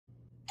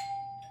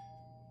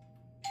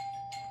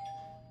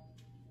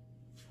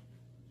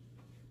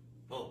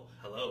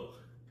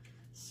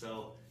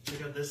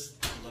this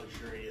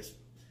luxurious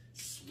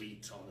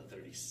suite on the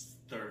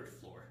 33rd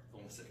floor. I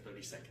almost said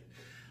 32nd.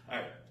 All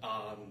right,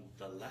 on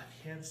the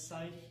left-hand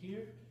side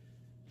here,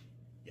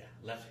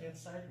 left-hand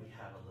side, we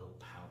have a little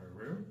powder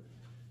room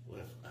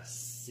with a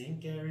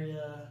sink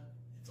area,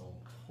 its own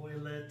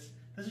toilet.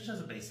 This is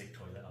just a basic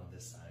toilet on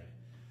this side.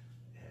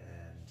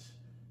 And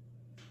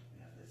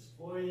we have this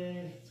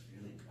foyer, it's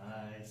really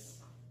nice.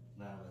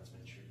 Now let's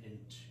venture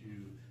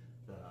into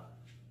the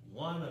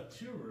one of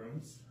two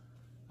rooms.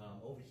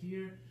 Over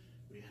here,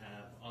 we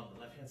have, on the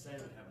left-hand side,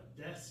 we have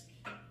a desk.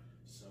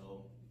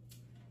 So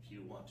if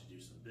you want to do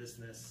some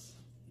business,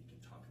 you can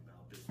talk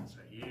about business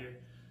right here,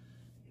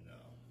 you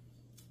know,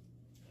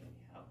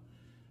 anyhow.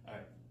 All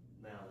right,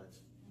 now let's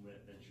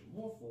venture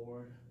more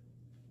forward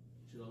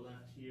to the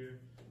left here.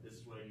 This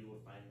is where you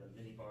will find the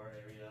mini bar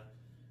area.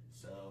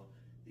 So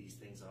these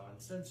things are on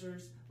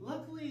sensors.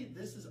 Luckily,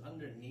 this is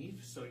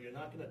underneath, so you're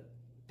not gonna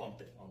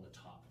bump it on the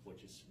top,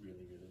 which is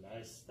really, really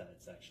nice that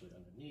it's actually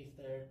underneath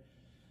there.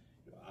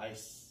 Your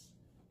ice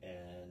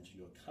and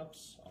your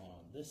cups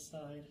on this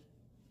side.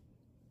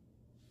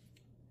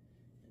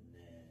 And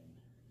then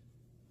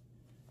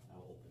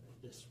I'll open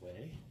it this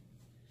way.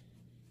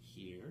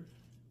 Here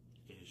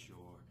is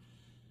your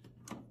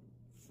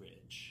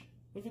fridge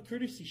with a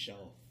courtesy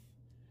shelf.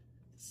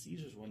 The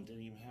Caesars one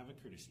didn't even have a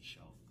courtesy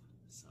shelf,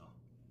 so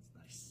it's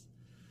nice.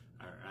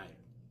 All right.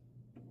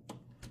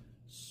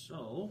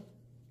 So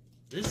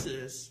this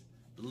is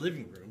the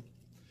living room.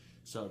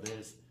 So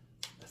there's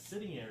a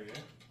sitting area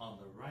on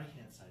the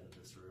right-hand side of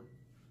this room.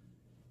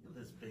 Look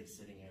at this big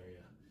sitting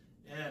area.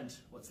 And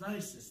what's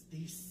nice is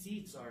these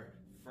seats are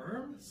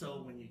firm,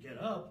 so when you get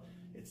up,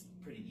 it's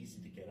pretty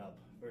easy to get up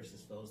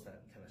versus those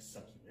that kind of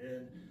suck you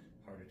in,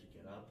 harder to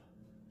get up.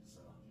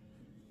 So,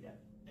 yeah.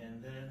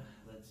 And then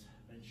let's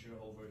venture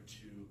over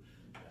to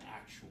the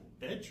actual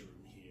bedroom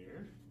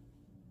here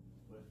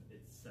with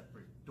its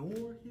separate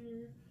door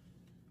here.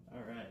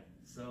 All right,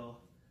 so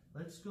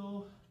let's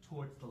go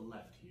towards the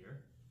left here.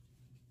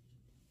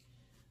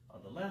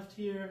 On the left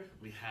here,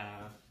 we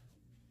have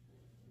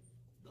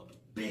the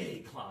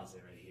big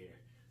closet right here.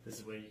 This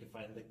is where you can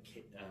find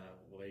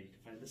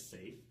the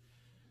safe.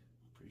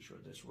 I'm pretty sure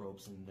there's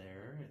ropes in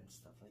there and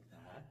stuff like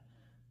that.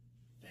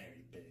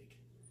 Very big,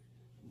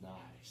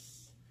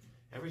 nice.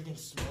 Everything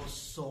smells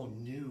so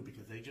new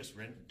because they just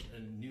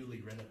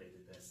newly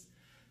renovated this.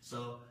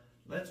 So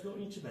let's go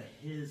into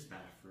his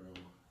bathroom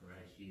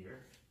right here.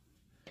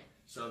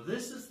 So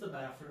this is the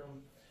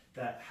bathroom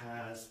that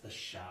has the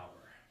shower.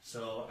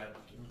 So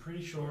I'm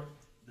pretty sure,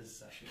 this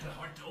is actually kind of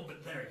hard to open,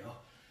 there you go.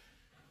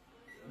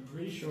 I'm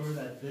pretty sure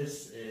that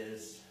this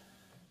is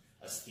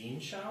a steam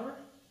shower.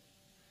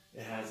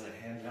 It has a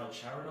handheld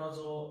shower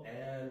nozzle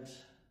and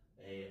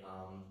a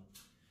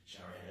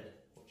shower head,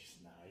 which is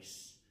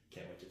nice.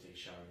 Can't wait to take a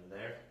shower in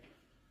there.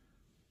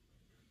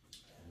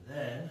 And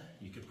then,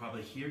 you could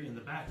probably hear in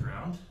the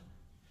background,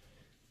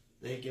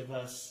 they give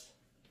us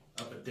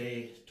a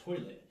bidet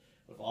toilet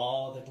with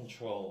all the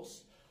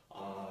controls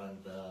on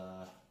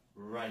the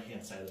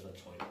right-hand side of the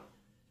toilet.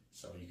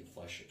 So you can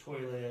flush your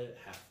toilet,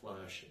 half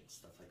flush, and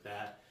stuff like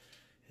that.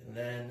 And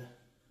then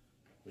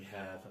we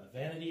have a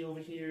vanity over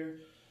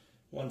here,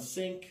 one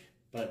sink,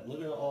 but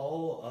look at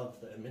all of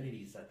the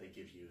amenities that they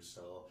give you.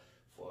 So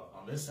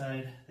on this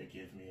side, they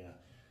give me a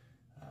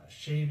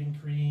shaving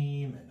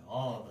cream and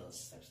all of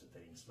those types of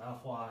things,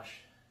 mouthwash.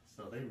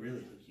 So they really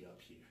hook you up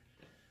here.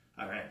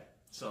 All right,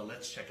 so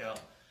let's check out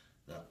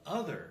the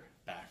other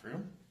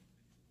bathroom.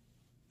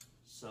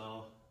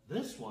 So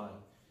this one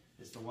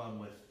is the one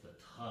with the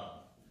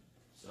tub.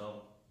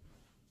 So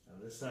on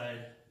this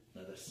side,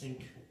 another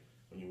sink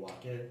when you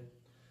walk in.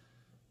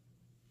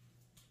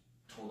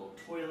 Total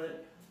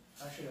toilet.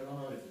 Actually, I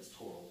don't know if it's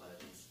total,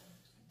 but it's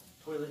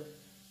toilet.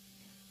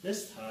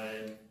 This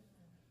time,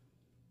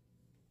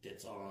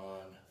 it's on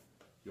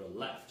your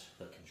left,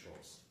 the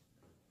controls.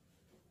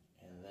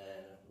 And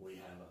then we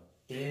have a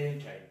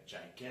big,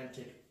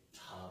 gigantic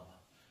tub.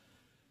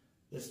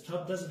 This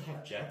tub doesn't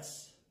have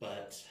jets,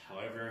 but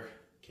however,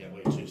 can't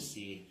wait to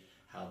see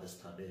how this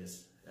tub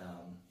is.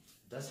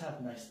 It does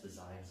have nice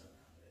designs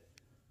around it.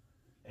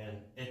 And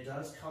it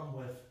does come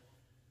with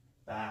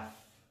bath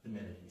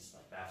amenities,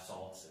 like bath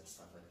salts and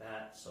stuff like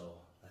that. So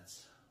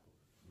that's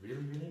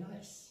really, really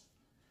nice.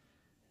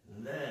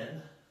 And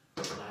then,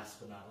 last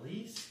but not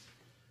least,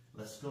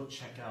 let's go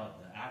check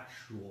out the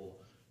actual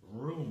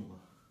room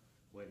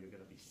where you're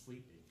gonna be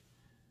sleeping.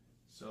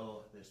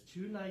 So there's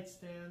two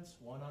nightstands,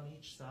 one on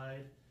each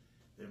side.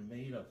 They're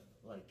made of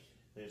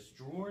there's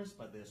drawers,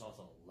 but there's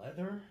also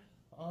leather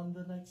on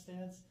the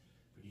nightstands.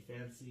 Pretty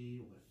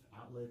fancy with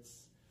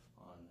outlets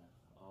on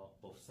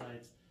both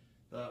sides.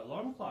 The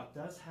alarm clock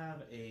does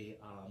have a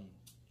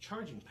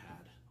charging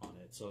pad on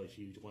it, so if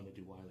you want to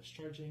do wireless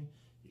charging,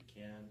 you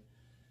can.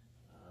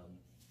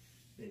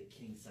 Big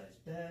king size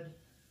bed.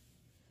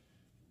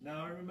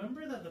 Now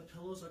remember that the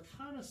pillows are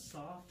kind of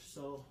soft,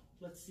 so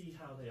let's see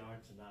how they are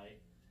tonight.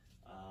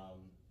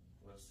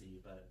 We'll see,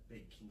 but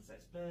big king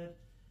size bed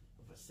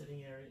with a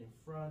sitting area in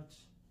front.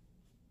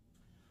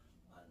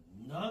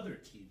 Another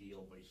TV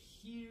over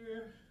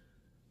here.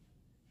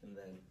 and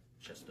then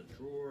chest of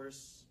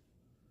drawers.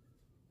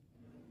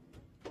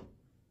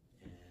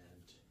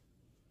 And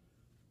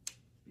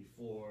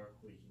before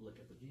we look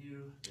at the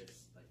view,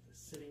 there's like the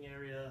sitting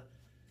area,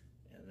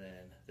 and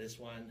then this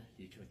one,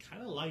 you can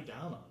kind of lie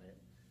down on it.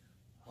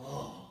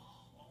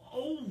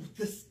 Oh,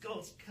 this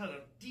goes kind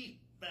of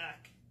deep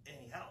back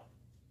anyhow.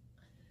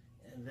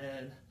 And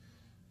then,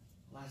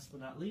 last but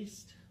not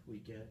least, we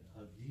get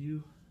a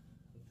view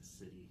of the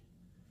city.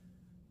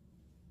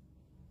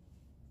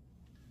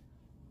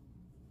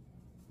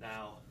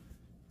 Now,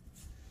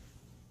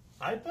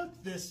 I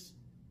booked this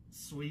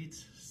suite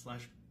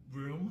slash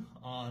room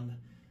on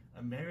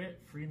a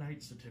Merit free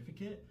night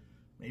certificate.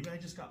 Maybe I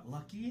just got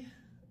lucky.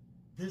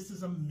 This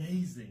is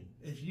amazing.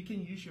 If you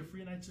can use your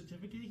free night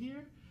certificate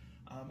here,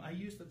 I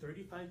used the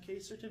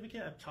 35K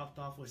certificate. I've topped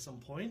off with some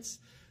points.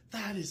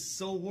 That is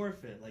so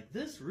worth it. Like,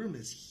 this room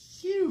is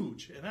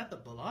huge. And at the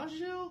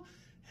Bellagio,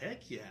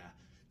 heck yeah.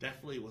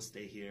 Definitely will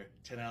stay here.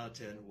 10 out of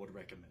 10 would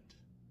recommend.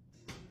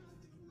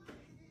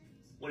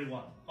 What do you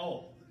want?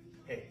 Oh,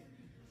 hey.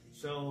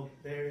 So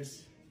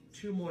there's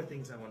two more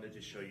things I wanted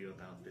to show you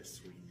about this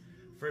suite.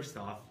 First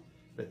off,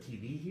 the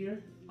TV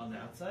here on the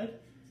outside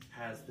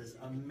has this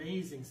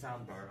amazing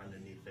sound bar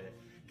underneath it.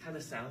 Kind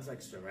of sounds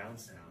like surround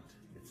sound.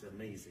 It's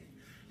amazing.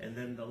 And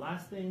then the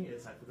last thing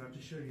is, I forgot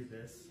to show you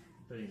this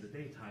during the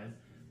daytime,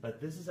 but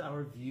this is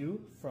our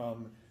view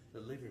from the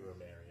living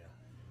room area.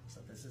 So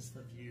this is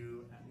the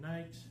view at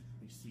night.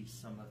 We see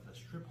some of the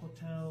strip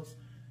hotels,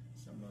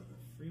 some of the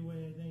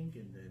freeway, I think,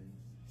 and then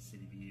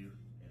city view.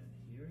 And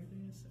here it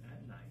is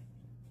at night.